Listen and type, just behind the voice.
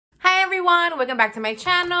everyone, welcome back to my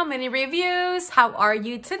channel, Mini Reviews. How are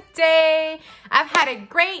you today? I've had a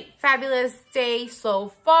great, fabulous day so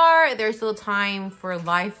far. There's still time for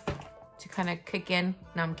life to kind of kick in.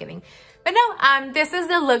 No, I'm kidding. But no, this is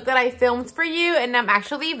the look that I filmed for you, and I'm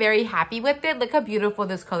actually very happy with it. Look how beautiful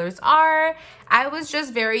those colors are. I was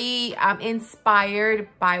just very inspired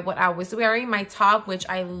by what I was wearing, my top, which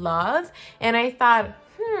I love. And I thought,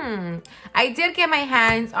 I did get my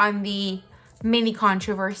hands on the Mini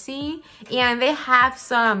Controversy, and they have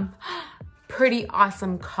some pretty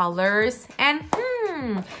awesome colors. And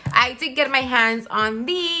I did get my hands on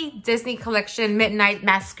the Disney Collection Midnight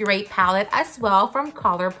Masquerade palette as well from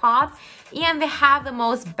ColourPop, and they have the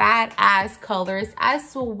most badass colors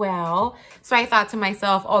as well. So I thought to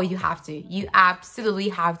myself, oh, you absolutely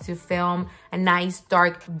have to film a nice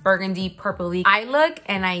dark burgundy purpley eye look,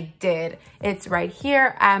 and I did. It's right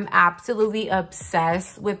here. I'm absolutely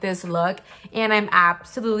obsessed with this look, and I'm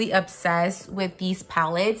absolutely obsessed with these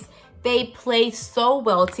palettes. They play so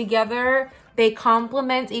well together. They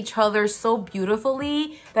complement each other so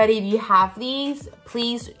beautifully that if you have these,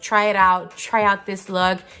 please try it out. Try out this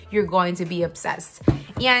look. You're going to be obsessed.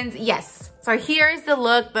 And yes, so here's the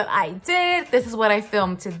look that I did. This is what I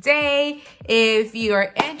filmed today. If you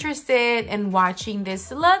are interested in watching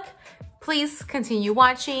this look, please continue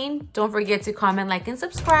watching. Don't forget to comment, like, and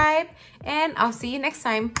subscribe. And I'll see you next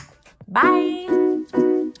time. Bye.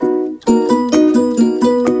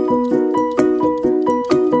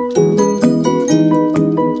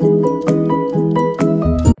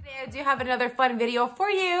 Have another fun video for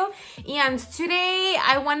you, and today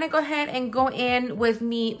I want to go ahead and go in with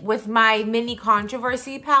my Mini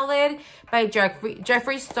Controversy palette by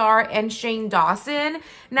Jeffree Star and Shane Dawson.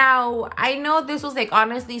 Now I know this was like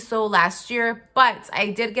honestly so last year, but I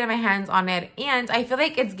did get my hands on it, and I feel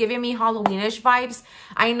like it's giving me Halloweenish vibes.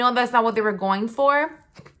 I know that's not what they were going for,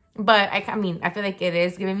 but I mean, I feel like it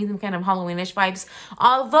is giving me some kind of Halloweenish vibes,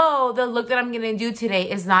 although the look that I'm gonna do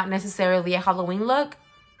today is not necessarily a Halloween look,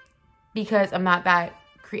 because I'm not that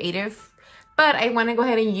creative. But I want to go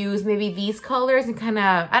ahead and use maybe these colors and kind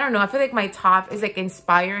of, I don't know, I feel like my top is like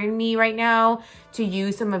inspiring me right now to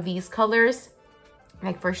use some of these colors.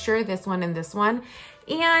 Like for sure this one and this one.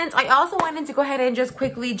 And I also wanted to go ahead and just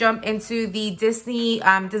quickly jump into the Disney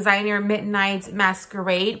Designer Midnight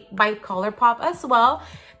Masquerade by ColourPop as well,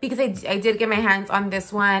 because I did get my hands on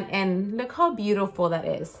this one, and look how beautiful that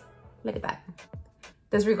is. Look at that.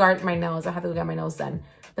 Disregard my nose. I have to go get my nose done.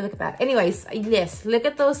 But look at that. Anyways, yes, look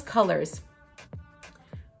at those colors.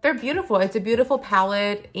 They're beautiful. It's a beautiful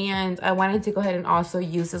palette, and I wanted to go ahead and also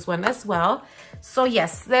use this one as well. So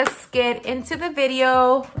yes, let's get into the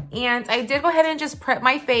video. And I did go ahead and just prep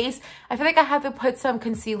my face. I feel like I have to put some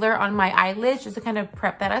concealer on my eyelids just to kind of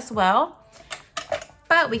prep that as well.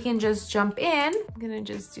 But we can just jump in. I'm gonna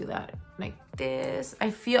just do that like this.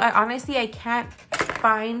 Honestly, I can't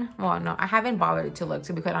find, well, no, I haven't bothered to look,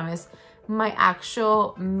 to be quite honest, my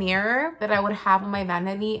actual mirror that I would have on my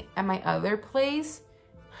vanity at my other place.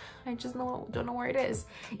 I just don't know where it is.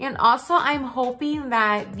 And also, I'm hoping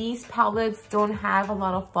that these palettes don't have a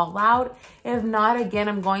lot of fallout. If not, again,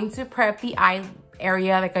 I'm going to prep the eye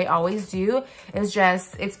area like I always do.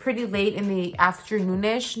 It's pretty late in the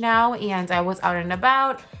afternoonish now, and I was out and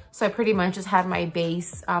about, so I pretty much just have my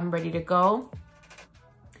base ready to go.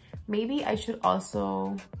 Maybe I should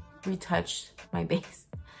also retouch my base.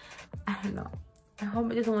 I don't know. I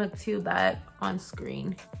hope it doesn't look too bad on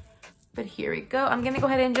screen. But here we go. I'm gonna go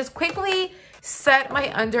ahead and just quickly set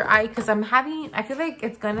my under eye, because I feel like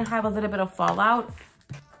it's gonna have a little bit of fallout.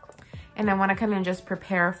 And I wanna kind of just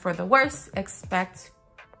prepare for the worst, expect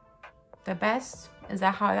the best. Is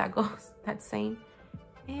that how that goes? That saying?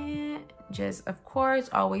 And just, of course,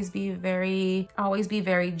 always be very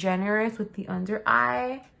generous with the under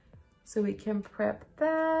eye. So we can prep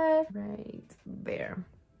that right there.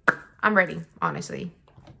 I'm ready, honestly.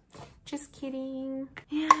 Just kidding.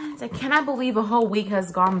 And I cannot believe a whole week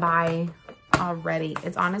has gone by already.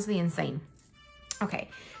 It's honestly insane. Okay,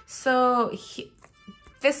 so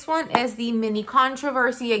this one is the Mini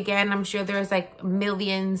Controversy. Again, I'm sure there's like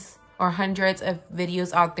millions or hundreds of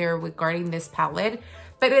videos out there regarding this palette,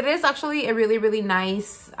 but it is actually a really, really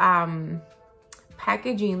nice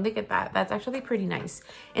packaging. Look at that. That's actually pretty nice.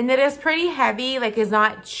 And it is pretty heavy. Like, it's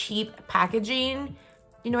not cheap packaging.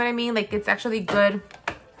 You know what I mean? Like, it's actually good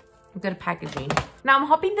packaging. Now, I'm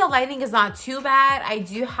hoping the lighting is not too bad. I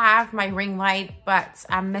do have my ring light, but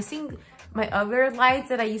I'm missing my other lights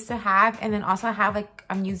that I used to have. And then also I have, like,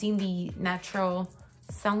 I'm using the natural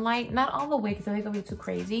sunlight. Not all the way, because I think it'll be too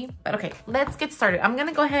crazy. But okay, let's get started. I'm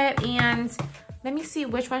gonna go ahead and let me see,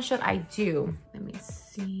 which one should I do? Let me see.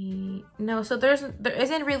 see. No, so there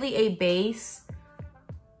isn't really a base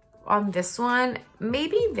on this one.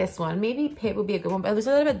 Maybe this one, maybe Pip would be a good one, but it's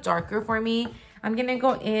a little bit darker for me. I'm gonna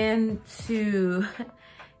go into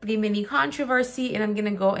the mini controversy, and I'm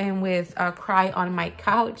gonna go in with Cry on My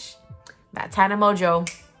Couch. That Tana Mojo.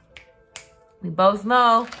 We both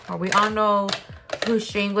know, or we all know, who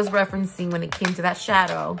Shane was referencing when it came to that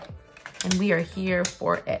shadow, and we are here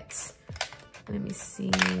for it. Let me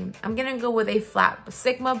see. I'm gonna go with a flat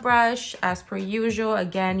Sigma brush as per usual.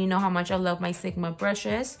 Again, you know how much I love my Sigma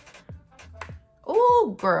brushes.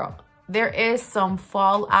 Oh, girl, there is some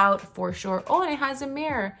fallout for sure. Oh, and it has a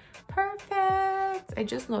mirror. Perfect. I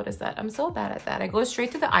just noticed that. I'm so bad at that. I go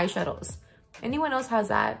straight to the eyeshadows. Anyone else has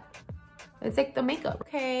that? It's like the makeup.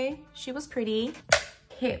 Okay, she was pretty.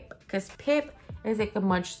 Pip, because Pip is like a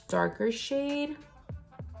much darker shade.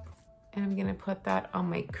 And I'm gonna put that on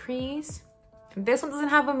my crease. And this one doesn't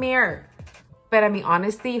have a mirror. But I mean,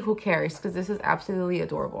 honestly, who cares? Because this is absolutely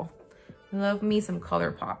adorable. Love me some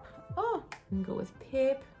color pop. Oh, I'm gonna go with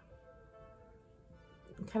Pip.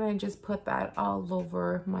 Kind of just put that all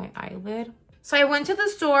over my eyelid. So I went to the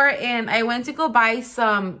store and I went to go buy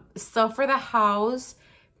some stuff for the house.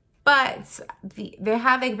 But they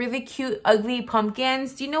have like really cute, ugly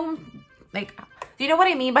pumpkins. Do you know what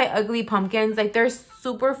I mean by ugly pumpkins? Like, they're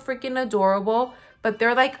super freaking adorable, but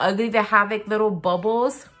they're like ugly. They have like little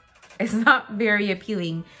bubbles. It's not very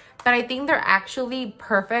appealing, but I think they're actually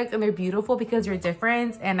perfect and they're beautiful because they're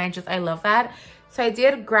different. And I love that. So I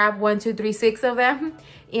did grab 1, 2, 3, 6 of them,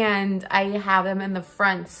 and I have them in the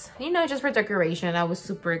front, you know, just for decoration. I was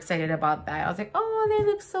super excited about that. I was like, oh, they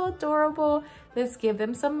look so adorable. Let's give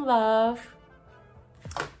them some love.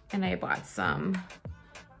 And I bought some.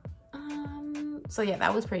 So yeah,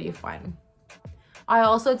 that was pretty fun. I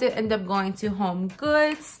also did end up going to Home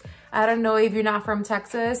Goods. I don't know if you're not from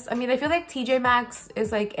Texas. I mean, I feel like TJ Maxx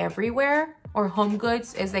is like everywhere, or Home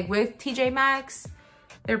Goods is like with TJ Maxx.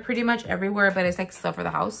 They're pretty much everywhere, but it's like stuff for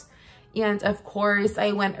the house. And of course,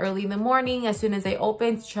 I went early in the morning as soon as they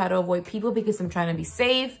opened to try to avoid people because I'm trying to be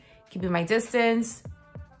safe, keeping my distance,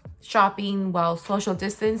 shopping while social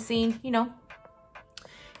distancing, you know.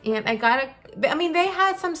 And I got I mean, they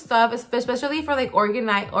had some stuff, especially for like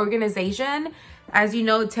organization. As you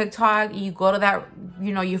know, TikTok, you go to that,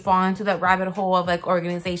 you know, you fall into that rabbit hole of like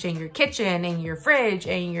organization, your kitchen and your fridge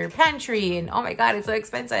and your pantry. And oh my God, it's so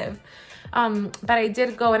expensive. But I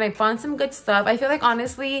did go and I found some good stuff. I feel like,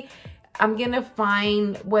 honestly, I'm gonna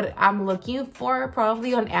find what I'm looking for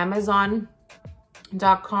probably on Amazon.com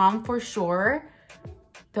for sure.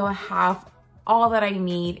 They'll have all that I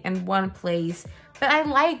need in one place. But I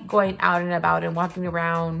like going out and about and walking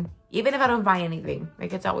around, even if I don't buy anything.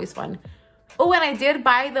 Like, it's always fun. Oh, and I did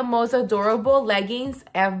buy the most adorable leggings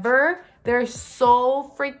ever. They're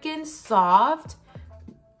so freaking soft.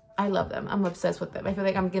 I love them. I'm obsessed with them. I feel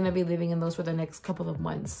like I'm gonna be living in those for the next couple of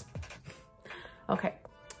months. Okay,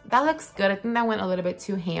 that looks good. I think that went a little bit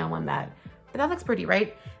too ham on that, but that looks pretty,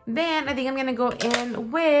 right? Then I think I'm gonna go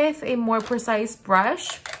in with a more precise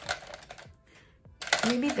brush.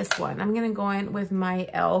 Maybe this one. I'm gonna go in with my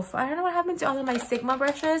e.l.f. I don't know what happened to all of my Sigma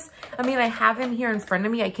brushes. I mean, I have them here in front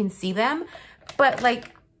of me. I can see them, but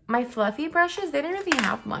like my fluffy brushes, they didn't really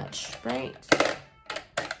have much, right?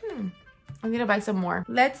 I'm gonna buy some more.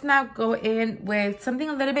 Let's now go in with something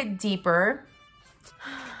a little bit deeper.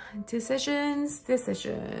 Decisions.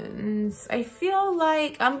 I feel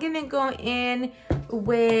like I'm gonna go in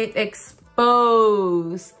with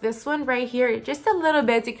Expose. This one right here, just a little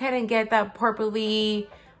bit to kind of get that purpley,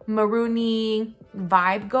 maroony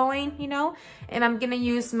vibe going, you know? And I'm gonna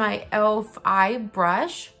use my e.l.f. eye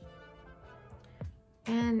brush.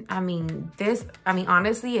 And I mean,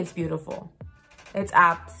 honestly, it's beautiful. It's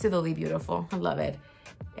absolutely beautiful. I love it.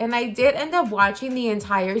 And I did end up watching the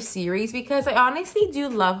entire series because I honestly do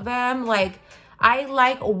love them. Like, I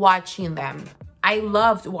like watching them. I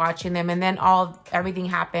loved watching them, and then everything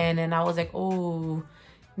happened and I was like, oh,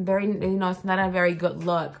 very, you know, it's not a very good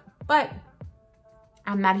look. But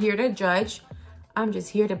I'm not here to judge. I'm just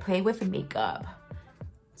here to play with the makeup.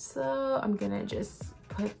 So I'm gonna just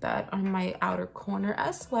put that on my outer corner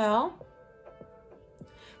as well.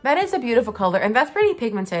 That is a beautiful color, and that's pretty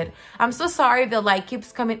pigmented. I'm so sorry the light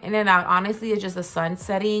keeps coming in and out. Honestly, it's just the sun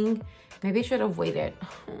setting. Maybe I should have waited.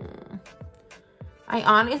 I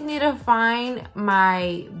honestly need to find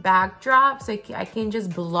my backdrop so I can just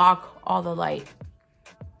block all the light.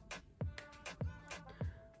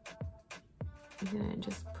 I'm gonna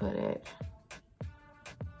just put it.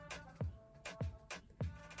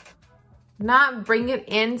 Not bring it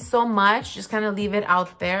in so much, just kind of leave it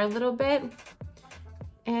out there a little bit.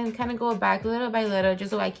 and kind of go back little by little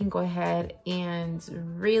just so I can go ahead and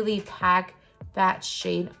really pack that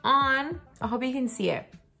shade on. I hope you can see it.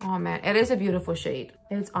 Oh man, it is a beautiful shade.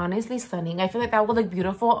 It's honestly stunning. I feel like that would look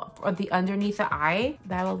beautiful for the underneath the eye.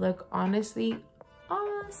 That would look honestly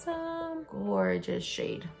awesome. Gorgeous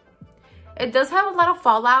shade. It does have a lot of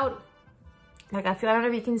fallout. Like I don't know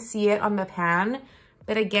if you can see it on the pan,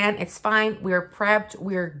 but again, it's fine. We're prepped,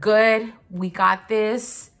 we're good. We got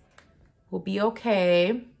this, we'll be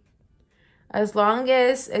okay. As long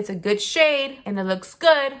as it's a good shade and it looks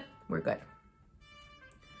good, we're good.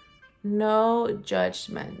 No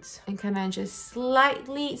judgment. And kind of just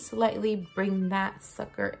slightly bring that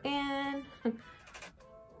sucker in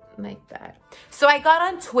like that. So I got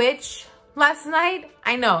on Twitch last night.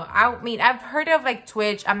 I know, I mean, I've heard of like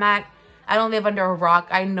Twitch. I don't live under a rock.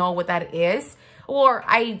 I know what that is. Or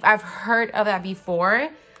I've heard of that before.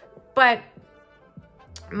 But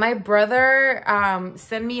my brother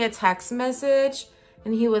sent me a text message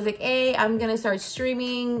and he was like, hey, I'm gonna start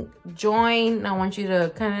streaming, join. I want you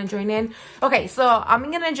to kind of join in. Okay, so I'm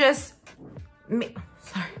gonna just,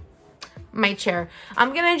 sorry, my chair.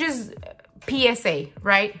 I'm gonna just PSA,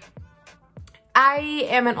 right? I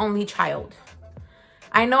am an only child.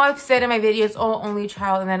 I know I've said in my videos, oh, only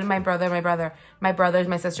child, and then my brothers,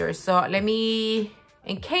 my sisters. So let me,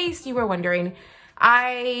 in case you were wondering,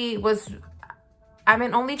 I'm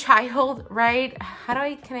an only child, right?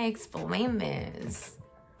 Can I explain this?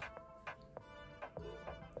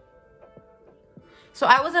 So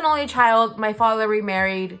I was an only child. My father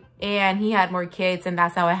remarried and he had more kids, and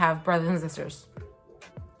that's how I have brothers and sisters.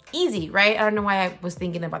 Easy, right? I don't know why I was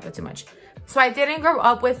thinking about that too much. So I didn't grow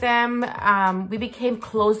up with them. We became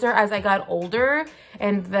closer as I got older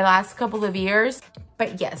in the last couple of years.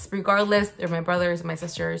 But yes, regardless, they're my brothers and my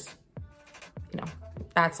sisters. You know,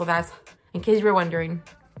 that's in case you were wondering,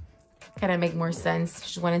 kind of make more sense.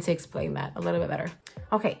 Just wanted to explain that a little bit better.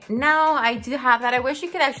 Okay, now I do have that. I wish you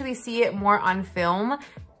could actually see it more on film,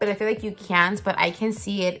 but I feel like you can't, but I can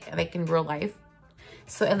see it like in real life.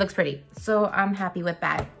 So it looks pretty. So I'm happy with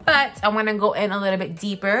that. But I want to go in a little bit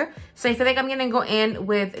deeper. So I feel like I'm going to go in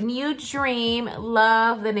with New Dream.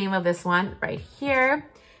 Love the name of this one right here.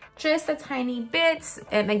 Just a tiny bit.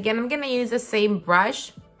 And again, I'm going to use the same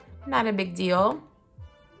brush. Not a big deal.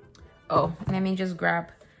 Oh, let me just grab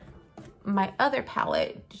my other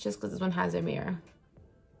palette just because this one has a mirror.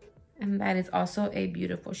 And that is also a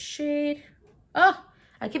beautiful shade. Oh,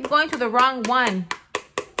 I keep going to the wrong one.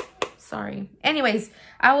 Sorry. Anyways,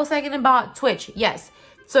 I was talking about Twitch. Yes.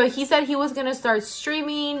 So he said he was going to start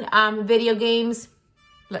streaming video games.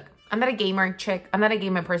 Look, I'm not a gamer chick. I'm not a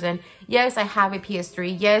gamer person. Yes, I have a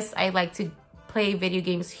PS3. Yes, I like to play video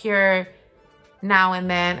games here now and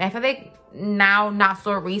then. I feel like now, not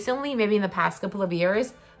so recently, maybe in the past couple of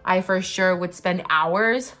years, I for sure would spend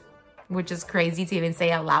hours, which is crazy to even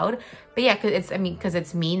say out loud. But yeah, because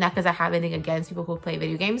it's me, not because I have anything against people who play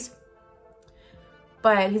video games.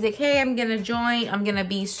 But he's like, hey, I'm gonna join. I'm gonna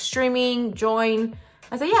be streaming, join.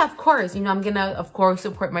 I said, yeah, of course. You know, I'm gonna, of course,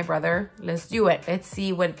 support my brother. Let's do it. Let's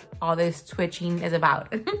see what all this twitching is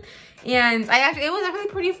about. And it was actually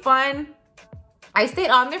pretty fun. I stayed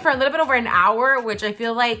on there for a little bit over an hour, which I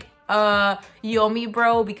feel like, you owe me,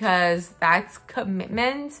 bro, because that's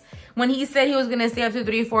commitment. When he said he was gonna stay up to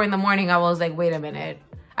 3, 4 in the morning, I was like, wait a minute.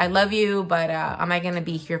 I love you, but am I gonna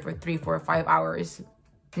be here for 3, 4, 5 hours?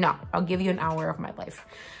 No, I'll give you an hour of my life.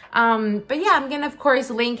 But yeah, I'm gonna, of course,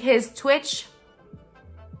 link his Twitch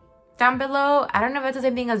down below. I don't know if it's the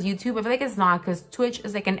same thing as YouTube. I feel like it's not, because Twitch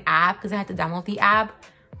is like an app, because I had to download the app.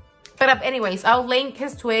 But anyways, I'll link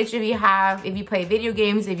his Twitch if you play video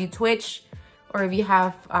games, if you Twitch, or if you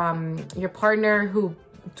have your partner who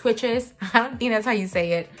Twitches. I don't think that's how you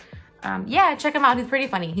say it. Yeah, check him out. He's pretty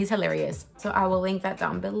funny. He's hilarious. So I will link that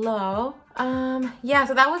down below. Yeah,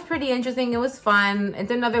 so that was pretty interesting. It was fun. It's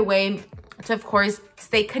another way to, of course,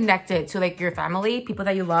 stay connected to like your family, people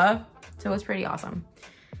that you love. So it was pretty awesome.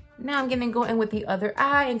 Now I'm gonna go in with the other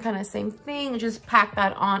eye and kind of same thing. Just pack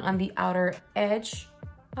that on the outer edge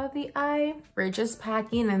of the eye. We're just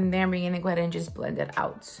packing, and then we're gonna go ahead and just blend it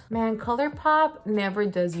out. Man, ColourPop never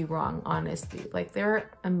does you wrong, honestly. Like,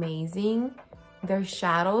 they're amazing. Their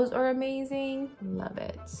shadows are amazing. Love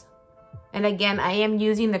it. And again, I am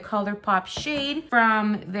using the ColourPop shade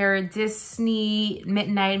from their Disney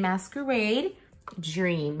Midnight Masquerade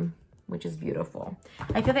Dream, which is beautiful.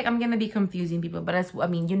 I feel like I'm gonna be confusing people, but I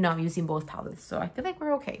mean, you know, I'm using both palettes, so I feel like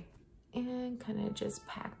we're okay. And kind of just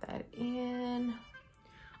pack that in.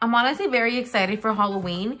 I'm honestly very excited for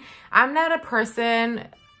Halloween. I'm not a person,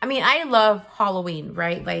 I mean, I love Halloween,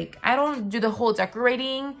 right? Like, I don't do the whole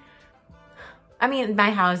decorating. I mean,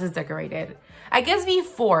 my house is decorated. I guess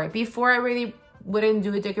before I really wouldn't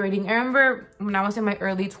do decorating. I remember when I was in my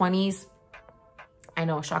early 20s, I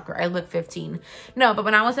know, shocker, I look 15. No, but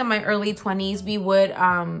when I was in my early 20s, we would,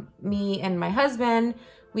 me and my husband,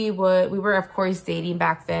 we were of course dating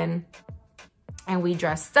back then, and we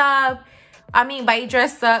dressed up. I mean, by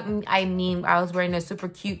dressed up, I mean, I was wearing a super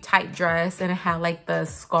cute tight dress, and it had like the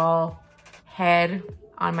skull head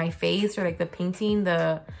on my face, or like the painting,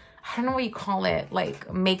 I don't know what you call it,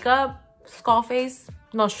 like makeup skull face.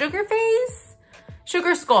 No, sugar face?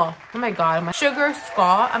 Sugar skull. Oh my God, sugar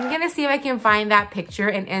skull. I'm gonna see if I can find that picture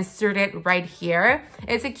and insert it right here.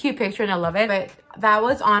 It's a cute picture and I love it. But that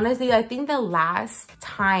was honestly, I think, the last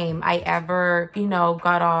time I ever, you know,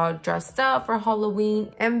 got all dressed up for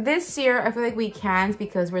Halloween. And this year, I feel like we can't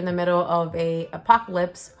because we're in the middle of a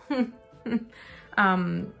apocalypse. But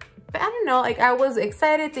I don't know, like I was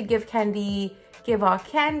excited to give out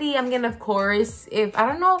candy. I'm gonna, of course, if I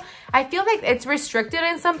don't know, I feel like it's restricted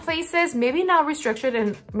in some places, maybe not restricted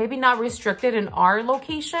in our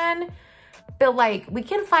location, but like we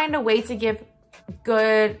can find a way to give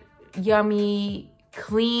good, yummy,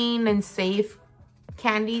 clean and safe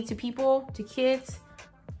candy to people, to kids.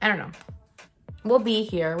 I don't know. We'll be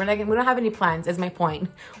here. We don't have any plans, is my point.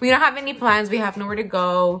 We don't have any plans. We have nowhere to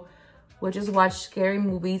go. We'll just watch scary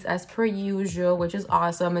movies as per usual, which is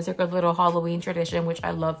awesome. It's like a little Halloween tradition, which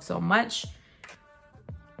I love so much.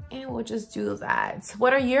 And we'll just do that.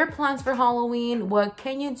 What are your plans for Halloween? What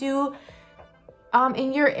can you do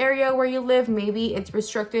in your area where you live? Maybe it's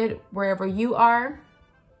restricted wherever you are.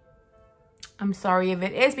 I'm sorry if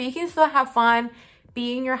it is, but you can still have fun.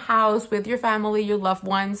 Be in your house with your family, your loved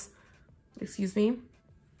ones. Excuse me.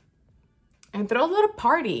 And throw a little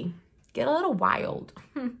party. Get a little wild.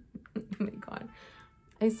 Oh my God,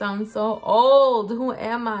 I sound so old. Who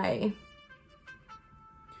am I?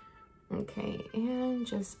 Okay, and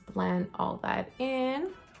just blend all that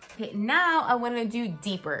in. Okay, now I want to do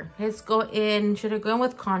deeper. Let's go in. Should I go in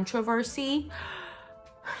with controversy?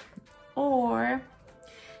 Or,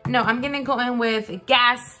 no, I'm going to go in with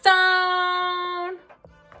Gaston.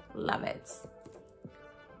 Love it.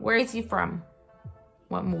 Where is he from?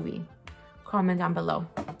 What movie? Comment down below.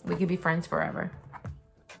 We could be friends forever.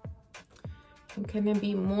 I'm gonna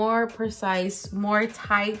be more precise, more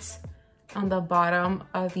tight on the bottom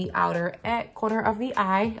of the outer corner of the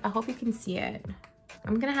eye. I hope you can see it.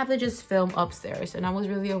 I'm gonna have to just film upstairs, and I was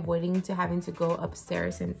really avoiding having to go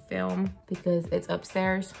upstairs and film because it's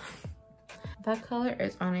upstairs. That color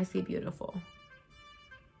is honestly beautiful.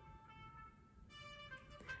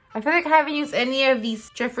 I feel like I haven't used any of these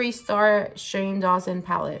Jeffree Star Shane Dawson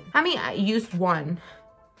palette. I mean, I used one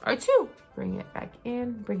or two. Bring it back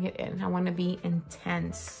in, bring it in. I want to be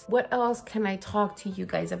intense. What else can I talk to you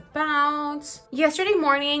guys about? Yesterday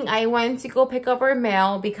morning, I went to go pick up our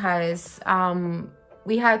mail because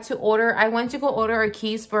we had to order, I went to go order our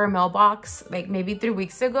keys for a mailbox like maybe 3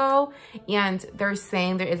 weeks ago, and they're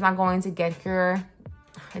saying that it's not going to get here.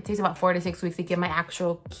 It takes about 4 to 6 weeks to get my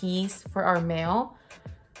actual keys for our mail.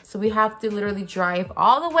 So we have to literally drive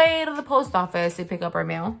all the way to the post office to pick up our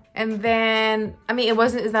mail. And then, I mean,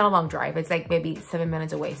 it's not a long drive. It's like maybe 7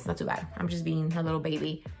 minutes away. It's not too bad. I'm just being a little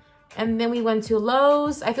baby. And then we went to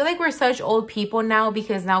Lowe's. I feel like we're such old people now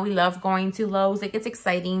because now we love going to Lowe's. Like, it's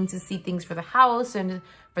exciting to see things for the house and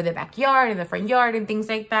for the backyard and the front yard and things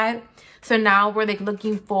like that. So now we're like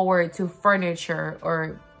looking forward to furniture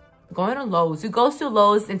or going to Lowe's. Who goes to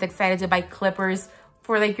Lowe's and is excited to buy clippers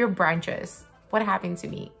for like your branches? What happened to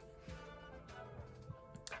me?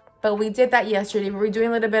 But we did that yesterday. We were doing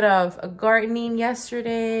a little bit of gardening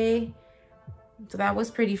yesterday. So that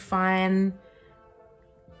was pretty fun.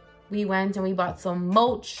 We went and we bought some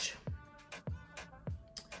mulch.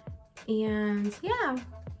 And yeah,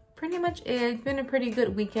 pretty much it. It's been a pretty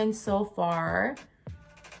good weekend so far,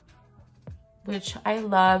 which I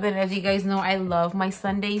love. And as you guys know, I love my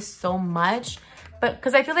Sundays so much. But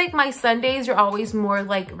because I feel like my Sundays are always more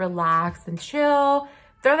like relaxed and chill.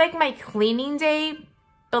 They're like my cleaning day,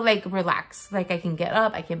 but like relax. Like I can get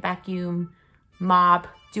up, I can vacuum, mop,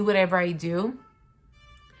 do whatever I do.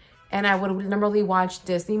 And I would normally watch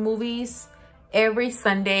Disney movies. Every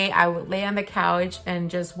Sunday, I would lay on the couch and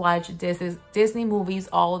just watch Disney movies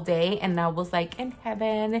all day. And I was like in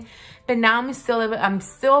heaven. But now I'm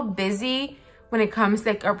still busy when it comes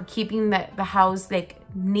to like keeping the house like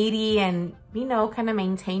needy and, you know, kind of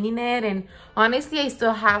maintaining it. And honestly, I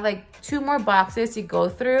still have like 2 more boxes to go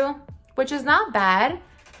through, which is not bad,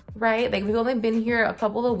 right? Like we've only been here a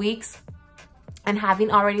couple of weeks, and having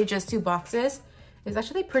already just 2 boxes is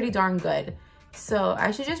actually pretty darn good. So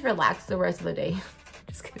I should just relax the rest of the day.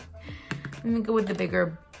 Just kidding. Let me go with the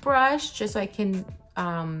bigger brush just so I can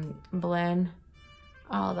blend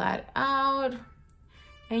all that out.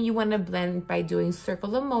 And you want to blend by doing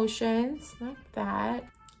circular motions like that.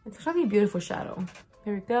 It's really a beautiful shadow.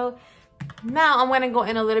 There we go. Now I'm going to go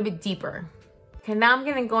in a little bit deeper. Okay, now I'm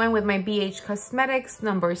going to go in with my BH Cosmetics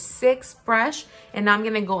number 6 brush. And now I'm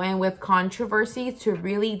going to go in with Controversy to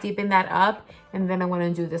really deepen that up. And then I want to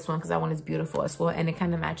do this one because that one is beautiful as well. And it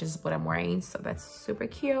kind of matches what I'm wearing. So that's super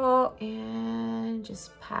cute. And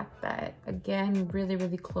just pack that again really,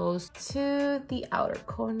 really close to the outer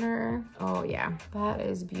corner. Oh yeah, that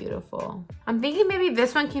is beautiful. I'm thinking maybe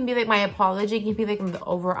this one can be like my apology. It can be like the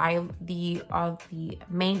over eye, the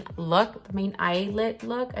main look, the main eyelid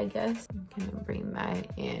look, I guess. I'm gonna bring that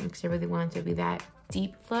in because I really want it to be that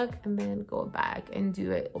deep look, and then go back and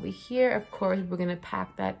do it over here. Of course, we're gonna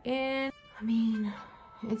pack that in. I mean,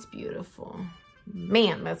 it's beautiful.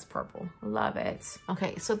 Man, that's purple. Love it.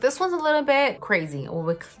 Okay, so this one's a little bit crazy. Oh,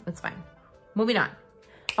 that's fine. Moving on.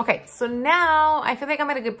 Okay, so now I feel like I'm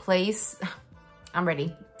at a good place. I'm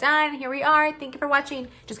ready. Done. Here we are. Thank you for watching.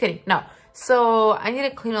 Just kidding. No. So I need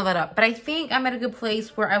to clean all that up. But I think I'm at a good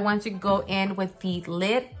place where I want to go in with the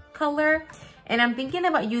lid color. And I'm thinking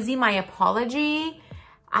about using my Apology.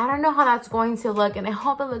 I don't know how that's going to look, and I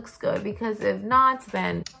hope it looks good, because if not,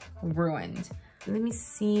 then ruined. Let me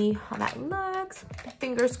see how that looks.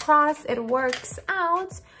 Fingers crossed it works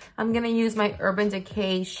out. I'm gonna use my Urban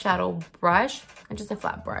Decay shadow brush, and just a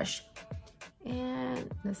flat brush. And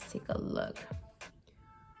let's take a look.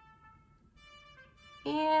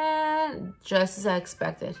 And just as I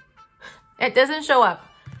expected, it doesn't show up.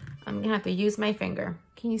 I'm gonna have to use my finger.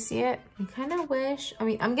 Can you see it? I kind of wish, I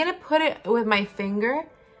mean, I'm gonna put it with my finger,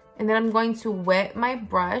 and then I'm going to wet my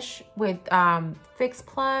brush with Fix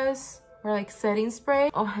Plus or like setting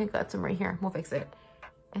spray. Oh, I got some right here. We'll fix it.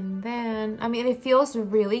 And then, I mean, it feels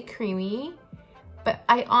really creamy, but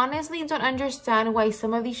I honestly don't understand why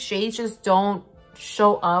some of these shades just don't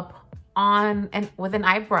show up on and with an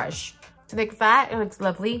eye brush. So like that, it looks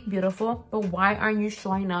lovely, beautiful, but why aren't you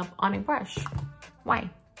showing up on a brush?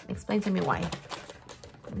 Why? Explain to me why.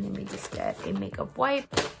 Let me just get a makeup wipe,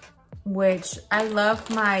 which I love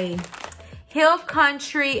my Hill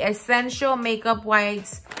Country Essential Makeup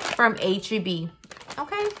Wipes from H-E-B.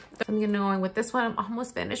 Okay, I'm gonna go in with this one. I'm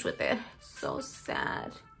almost finished with it. So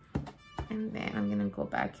sad. And then I'm gonna go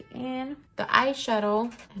back in the eyeshadow,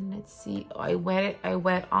 and let's see. Oh, I wet it. I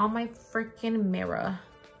wet all my freaking mirror.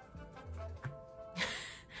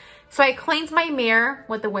 So I cleaned my mirror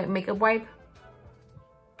with the wet makeup wipe.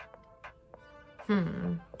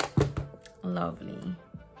 Lovely.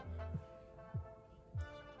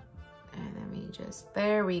 And let me just,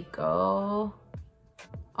 there we go.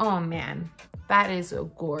 Oh man, that is a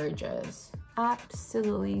gorgeous,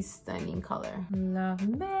 absolutely stunning color. Love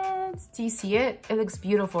it. Do you see it? It looks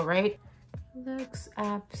beautiful, right? Looks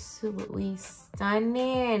absolutely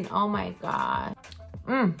stunning. Oh my God.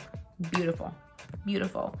 Beautiful,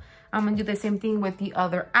 beautiful. I'm gonna do the same thing with the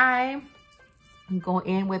other eye. Go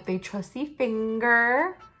in with a trusty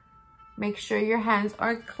finger. Make sure your hands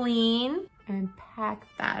are clean and pack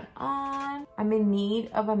that on. I'm in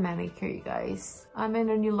need of a manicure, you guys. I'm in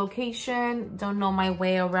a new location. Don't know my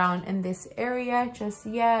way around in this area just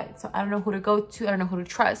yet. So I don't know who to go to. I don't know who to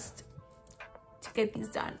trust to get these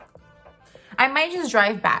done. I might just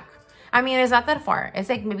drive back. I mean, it's not that far. It's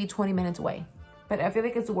like maybe 20 minutes away, but I feel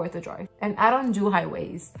like it's worth a drive. And I don't do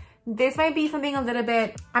highways. This might be something a little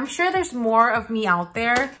bit, I'm sure there's more of me out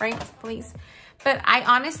there, right, please? But I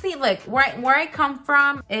honestly, like, where I come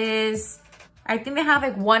from is, I think they have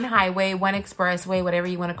like one highway, one expressway, whatever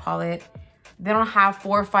you want to call it. They don't have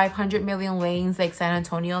 400 or 500 million lanes like San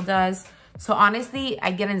Antonio does. So honestly,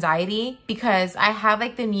 I get anxiety because I have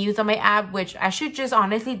like the news on my app, which I should just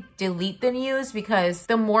honestly delete the news, because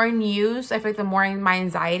the more news, I feel like the more my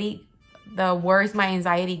anxiety, the worse my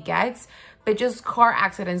anxiety gets. But just car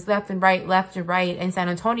accidents left and right in San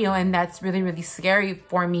Antonio. And that's really, really scary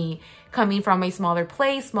for me, coming from a smaller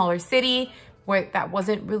place, smaller city, where that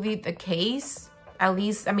wasn't really the case. At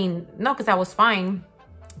least, I mean, no, because I was fine.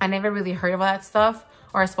 I never really heard of that stuff,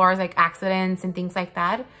 or as far as like accidents and things like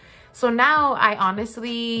that. So now I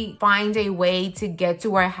honestly find a way to get to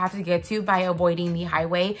where I have to get to by avoiding the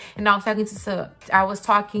highway. And I was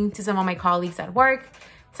talking to some of my colleagues at work,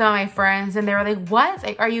 some of my friends, and they were like, what?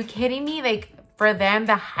 Like, are you kidding me? Like, for them,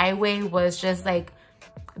 the highway was just like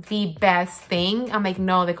the best thing. I'm like,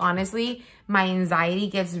 no, like honestly, my anxiety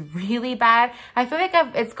gets really bad. I feel like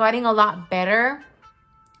it's getting a lot better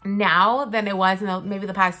now than it was in maybe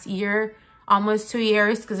the past year, almost 2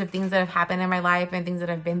 years, because of things that have happened in my life and things that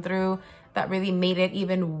I've been through that really made it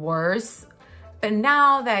even worse. But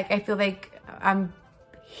now that I feel like I'm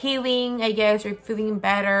healing, I guess, or feeling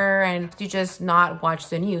better, and to just not watch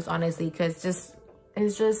the news, honestly, because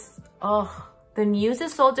it's just, oh, the news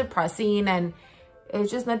is so depressing and it's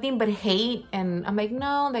just nothing but hate. And I'm like,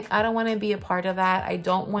 no, like, I don't want to be a part of that. I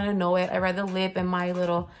don't want to know it. I'd rather live in my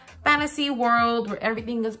little fantasy world where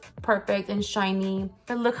everything is perfect and shiny.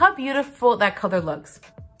 But look how beautiful that color looks.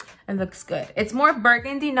 It looks good. It's more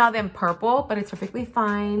burgundy now than purple, but it's perfectly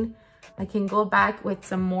fine. I can go back with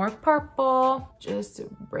some more purple just to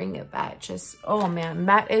bring it back. Just, oh man,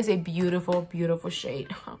 that is a beautiful, beautiful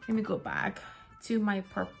shade. Let me go back to my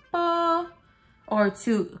purple, or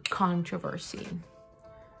to Controversy.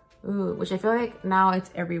 Ooh, which I feel like now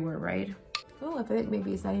it's everywhere, right? Oh, I feel like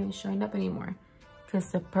maybe it's not even showing up anymore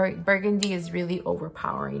because the burgundy is really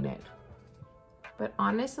overpowering it. But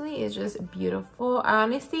honestly, it's just beautiful.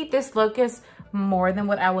 Honestly, this look is more than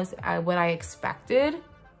what I expected.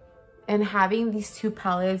 And having these two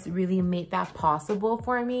palettes really made that possible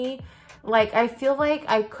for me. Like, I feel like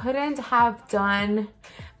I couldn't have done,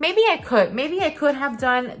 maybe I could have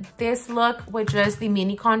done this look with just the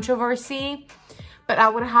mini Controversy, but I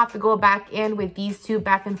would have to go back in with these two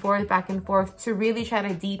back and forth to really try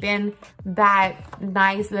to deepen that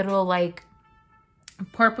nice little like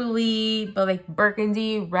purpley, but like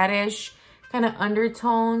burgundy, reddish kind of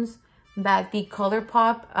undertones that the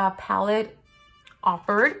ColourPop palette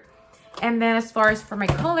offered. And then as far as for my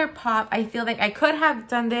ColourPop, I feel like I could have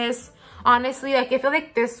done this. Honestly, like, I feel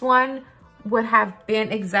like this one would have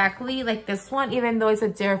been exactly like this one, even though it's a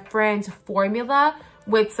different formula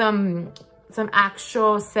with some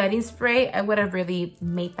actual setting spray. I would have really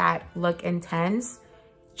made that look intense,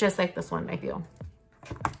 just like this one, I feel.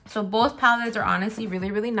 So both palettes are honestly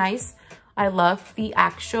really, really nice. I love the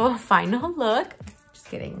actual final look. Just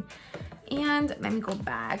kidding. And let me go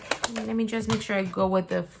back. Let me just make sure I go with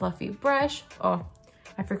the fluffy brush. Oh,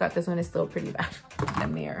 I forgot this one is still pretty bad. The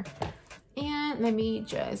mirror. And let me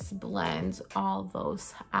just blend all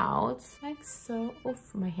those out like so.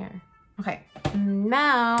 Oof, my hair. Okay,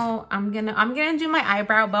 now I'm gonna do my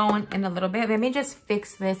eyebrow bone in a little bit. Let me just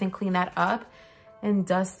fix this and clean that up and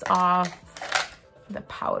dust off the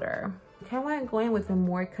powder. I kind of want to go in with a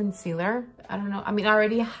more concealer. I don't know. I mean, I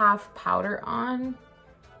already have powder on,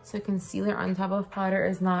 so concealer on top of powder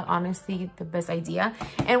is not honestly the best idea.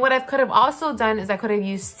 And what I could have also done is I could have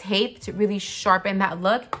used tape to really sharpen that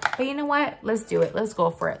look. But you know what? Let's do it. Let's go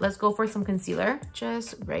for it. Let's go for some concealer.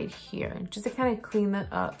 Just right here. Just to kind of clean that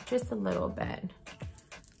up just a little bit.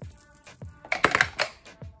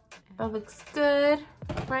 That looks good,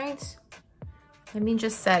 right? Let me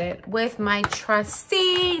just set it with my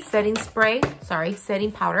trusty setting spray. Sorry,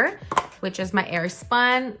 setting powder, which is my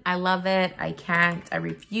Airspun. I love it. I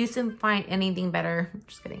refuse to find anything better.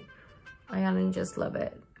 Just kidding. I only just love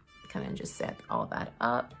it. Kind of just set all that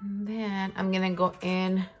up. And then I'm gonna go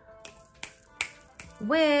in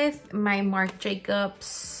with my Marc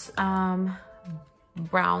Jacobs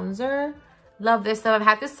bronzer. Love this stuff. I've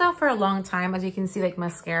had this stuff for a long time. As you can see, like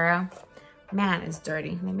mascara. Man, it's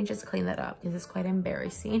dirty. Let me just clean that up. This is quite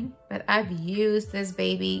embarrassing. But I've used this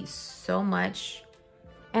baby so much.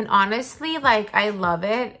 And honestly, like, I love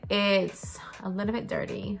it. It's a little bit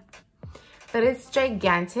dirty, but it's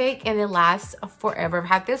gigantic and it lasts forever. I've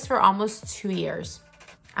had this for almost 2 years.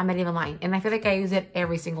 I'm not even lying. And I feel like I use it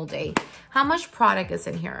every single day. How much product is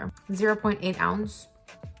in here? 0.8 ounce,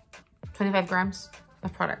 25 grams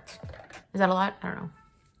of product. Is that a lot? I don't know.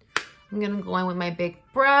 I'm gonna go in with my big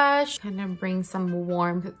brush, kind of bring some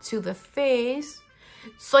warmth to the face.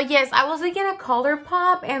 So yes, I was looking at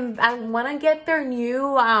ColourPop and I want to get their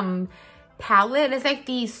new palette. It's like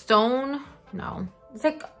the stone, no, it's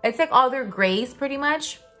like all their grays pretty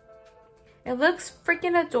much. It looks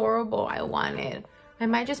freaking adorable. I want it. I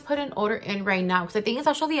might just put an order in right now because I think it's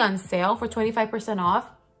actually on sale for 25% off.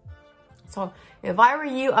 So if I were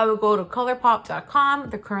you, I would go to colourpop.com.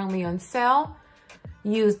 They're currently on sale.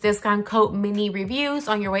 Use discount code mini reviews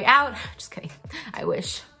on your way out. Just kidding. I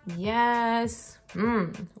wish. Yes.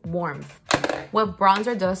 Warmth. What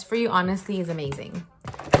bronzer does for you, honestly, is amazing.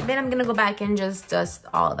 Then I'm gonna go back and just dust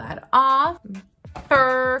all that off.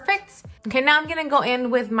 Perfect. Okay, now I'm gonna go in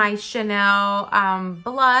with my Chanel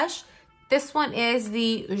blush. This one is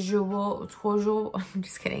the I'm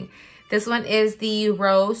just kidding. This one is the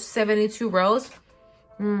Rose 72 Rose.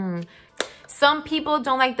 Some people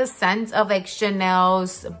don't like the scent of like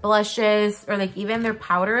Chanel's blushes or like even their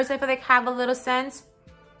powders. I feel like have a little scent.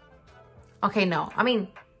 Okay, no. I mean,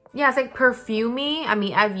 yeah, it's like perfumey. I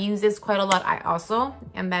mean, I've used this quite a lot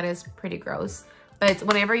and that is pretty gross. But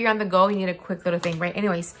whenever you're on the go, you need a quick little thing, right?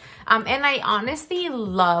 Anyways, and I honestly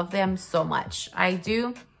love them so much. I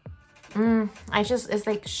do. It's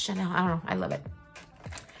like Chanel. I don't know. I love it.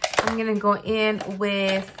 I'm gonna go in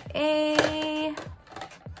with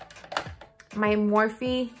my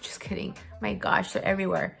Morphe, just kidding. My gosh, they're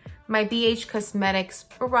everywhere. My BH Cosmetics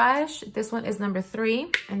brush. This one is number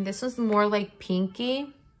 3. And this one's more like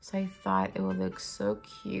pinky. So I thought it would look so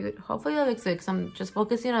cute. Hopefully it looks good because I'm just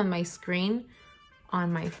focusing on my screen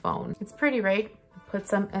on my phone. It's pretty, right? Put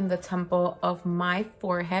some in the temple of my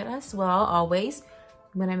forehead as well, always.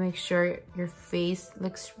 I'm gonna make sure your face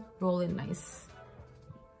looks really nice.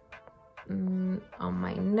 On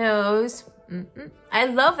my nose. I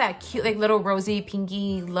love that cute, like little rosy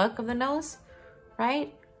pinky look of the nose,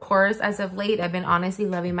 right? Of course, as of late, I've been honestly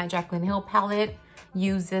loving my Jaclyn Hill palette.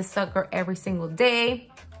 Use this sucker every single day.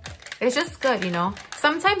 It's just good, you know?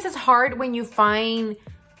 Sometimes it's hard when you find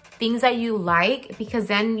things that you like because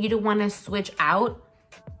then you don't want to switch out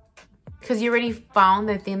because you already found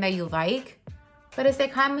the thing that you like. But it's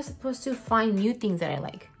like I'm supposed to find new things that I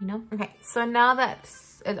like, you know? Okay, so now that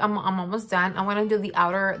I'm almost done, I want to do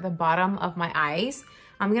the bottom of my eyes.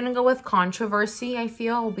 I'm going to go with Controversy, I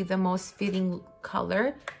feel will be the most fitting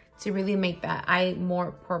color to really make that eye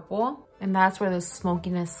more purple. And that's where the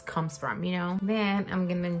smokiness comes from, you know? Then I'm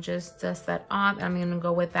going to just dust that off. I'm going to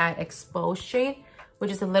go with that Exposed shade,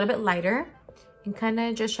 which is a little bit lighter. And kind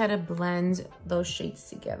of just try to blend those shades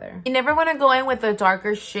together. You never want to go in with a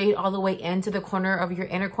darker shade all the way into the corner of your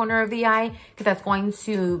inner corner of the eye because that's going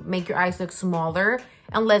to make your eyes look smaller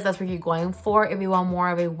unless that's what you're going for. If you want more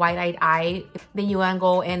of a wide-eyed eye, then you want to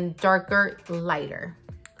go in darker, lighter.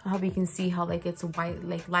 I hope you can see how like it's white,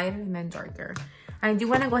 like lighter and then darker. I do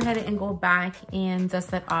want to go ahead and go back and dust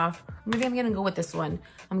that off. Maybe I'm going to go with this one.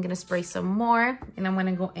 I'm going to spray some more and I'm going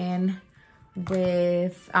to go in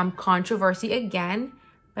with Controversy again,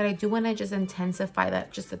 but I do want to just intensify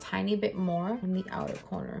that just a tiny bit more in the outer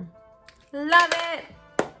corner. Love it.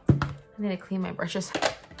 I'm gonna clean my brushes.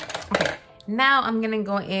 Okay, now I'm gonna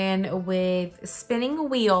go in with Spinning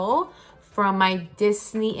Wheel from my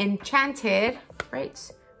Disney Enchanted,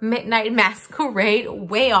 right, Midnight Masquerade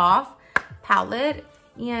Way Off palette,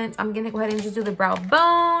 and I'm gonna go ahead and just do the brow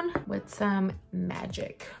bone with some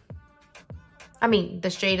magic. I mean, the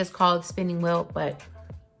shade is called Spinning Wheel, but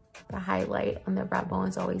the highlight on the brow bone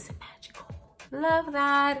is always magical. Love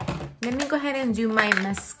that. Let me go ahead and do my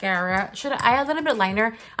mascara. Should I add a little bit of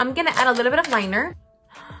liner? I'm gonna add a little bit of liner.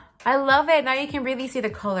 I love it. Now you can really see the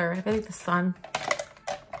color. I feel like the sun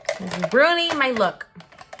is ruining my look.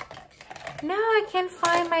 Now I can't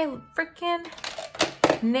find my freaking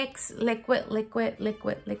NYX liquid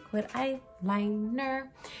eyeliner.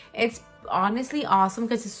 It's honestly awesome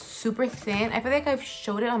because it's super thin. I feel like I've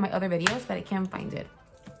showed it on my other videos, but I can't find it.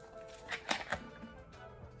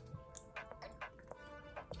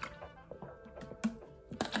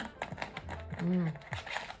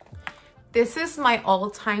 This is my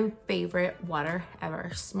all-time favorite water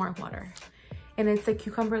ever, Smart Water. And it's a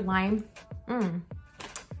cucumber lime.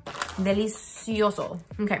 Delicioso.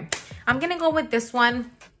 Okay, I'm gonna go with this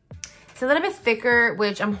one. It's a little bit thicker,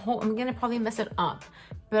 which I'm gonna probably mess it up.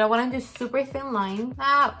 But I want to do super thin line.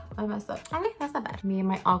 Ah, I messed up. Okay, that's not bad. Me and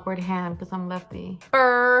my awkward hand because I'm lefty.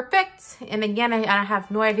 Perfect. And again, I have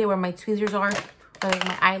no idea where my tweezers are, like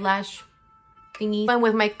my eyelash thingy. Going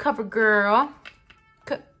with my CoverGirl.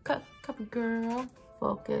 CoverGirl.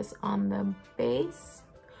 Focus on the base.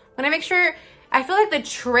 When I make sure, I feel like the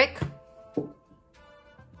trick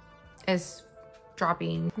is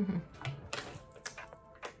dropping.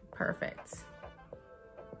 Perfect.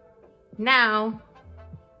 Now,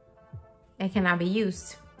 it cannot be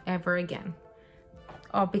used ever again.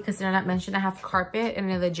 Oh, because they're not mentioned, I have carpet and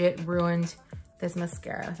it legit ruined this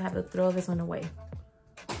mascara. So I have to throw this one away.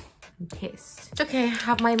 I'm pissed. It's okay, I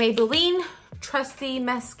have my Maybelline trusty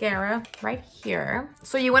mascara right here.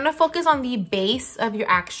 So you want to focus on the base of your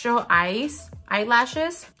actual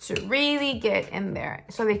eyelashes to really get in there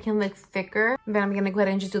so they can look thicker. Then I'm gonna go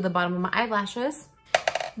ahead and just do the bottom of my eyelashes.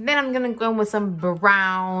 Then I'm gonna go in with some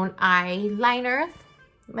brown eyeliner.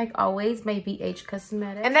 Like always, my BH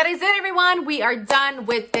Cosmetics. And that is it, everyone. We are done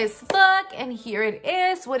with this look. And here it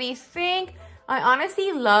is. What do you think? I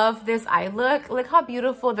honestly love this eye look. Look how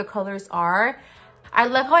beautiful the colors are. I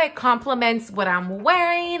love how it complements what I'm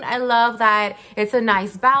wearing. I love that it's a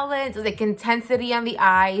nice balance. Like intensity on the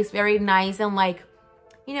eyes. Very nice and like,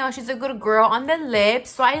 you know, she's a good girl on the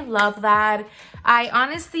lips. So I love that. I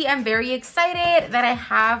honestly am very excited that I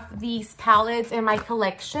have these palettes in my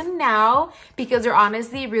collection now because they're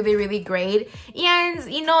honestly really, really great.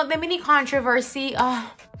 And, you know, the mini controversy, I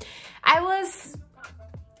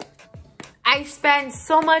I spent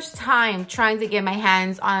so much time trying to get my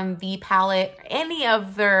hands on the palette, any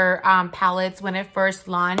of their palettes when it first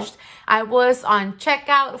launched. I was on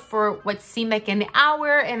checkout for what seemed like an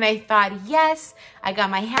hour and I thought, yes, I got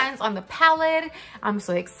my hands on the palette. I'm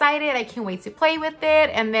so excited. I can't wait to play with it.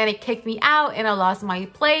 And then it kicked me out and I lost my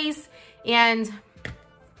place. And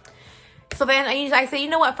so then I say, you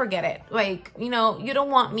know what, forget it. Like, you know, you don't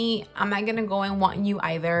want me, I'm not gonna go and want you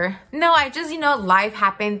either. No, I just, you know, life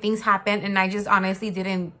happened, things happened, and I just honestly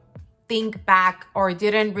didn't think back or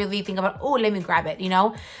didn't really think about, oh, let me grab it, you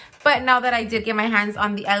know? But now that I did get my hands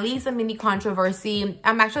on the, at least a mini controversy,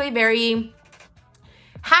 I'm actually very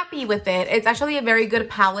happy with it. It's actually a very good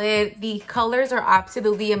palette. The colors are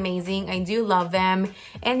absolutely amazing. I do love them.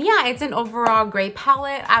 And yeah, it's an overall great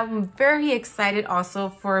palette. I'm very excited also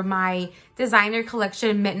for my designer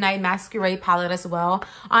collection Midnight Masquerade palette as well.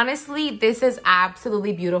 Honestly, this is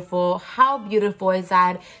absolutely beautiful. How beautiful is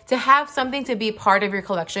that? To have something to be part of your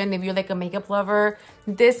collection, if you're like a makeup lover,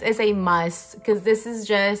 this is a must, because this is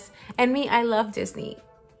just, and me, I love Disney.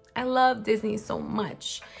 I love Disney so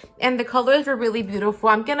much. And the colors were really beautiful.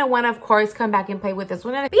 I'm gonna want to, of course, come back and play with this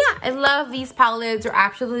one. But yeah, I love these palettes. They're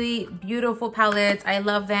absolutely beautiful palettes. I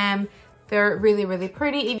love them. They're really, really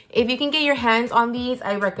pretty. If you can get your hands on these,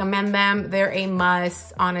 I recommend them. They're a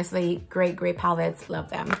must. Honestly, great, great palettes. Love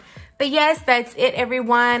them. But yes, that's it,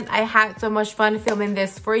 everyone. I had so much fun filming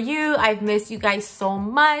this for you. I've missed you guys so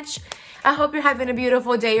much. I hope you're having a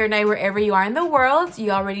beautiful day or night wherever you are in the world.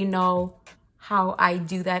 You already know how I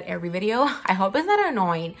do that every video. I hope it's not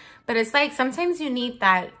annoying, but it's like sometimes you need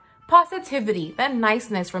that positivity, that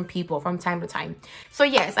niceness from people from time to time. So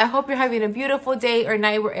yes, I hope you're having a beautiful day or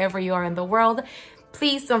night wherever you are in the world.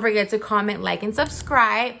 Please don't forget to comment, like, and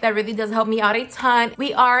subscribe. That really does help me out a ton.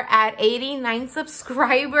 We are at 89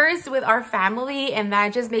 subscribers with our family, and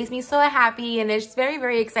that just makes me so happy. And it's very,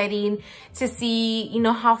 very exciting to see, you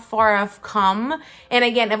know, how far I've come. And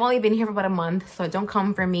again, I've only been here for about a month, so don't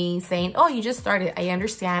come for me saying, oh, you just started. I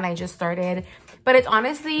understand, I just started. But it's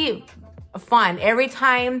honestly fun. Every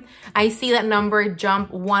time I see that number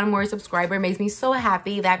jump one more subscriber, it makes me so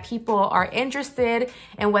happy that people are interested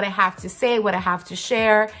in what I have to say, what I have to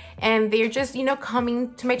share, and they're just, you know,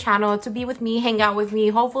 coming to my channel to be with me, hang out with me.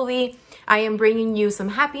 Hopefully I am bringing you some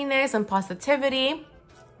happiness and positivity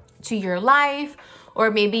to your life,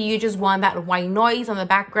 or maybe you just want that white noise on the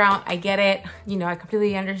background. I get it, you know, I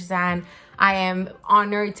completely understand. I am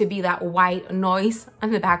honored to be that white noise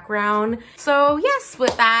in the background. So yes,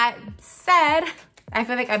 with that said, I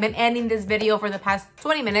feel like I've been ending this video for the past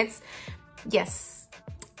 20 minutes. Yes,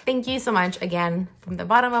 thank you so much again from the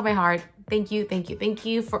bottom of my heart. Thank you, thank you, thank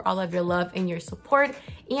you for all of your love and your support,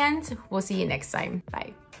 and we'll see you next time.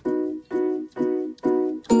 Bye.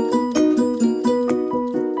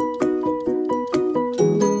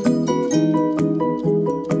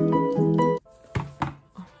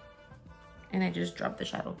 And I just dropped the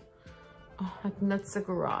shadow. Oh, I think that's the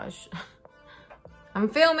garage. I'm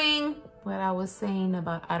filming what I was saying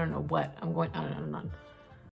about, I don't know what. I'm going on and on and on.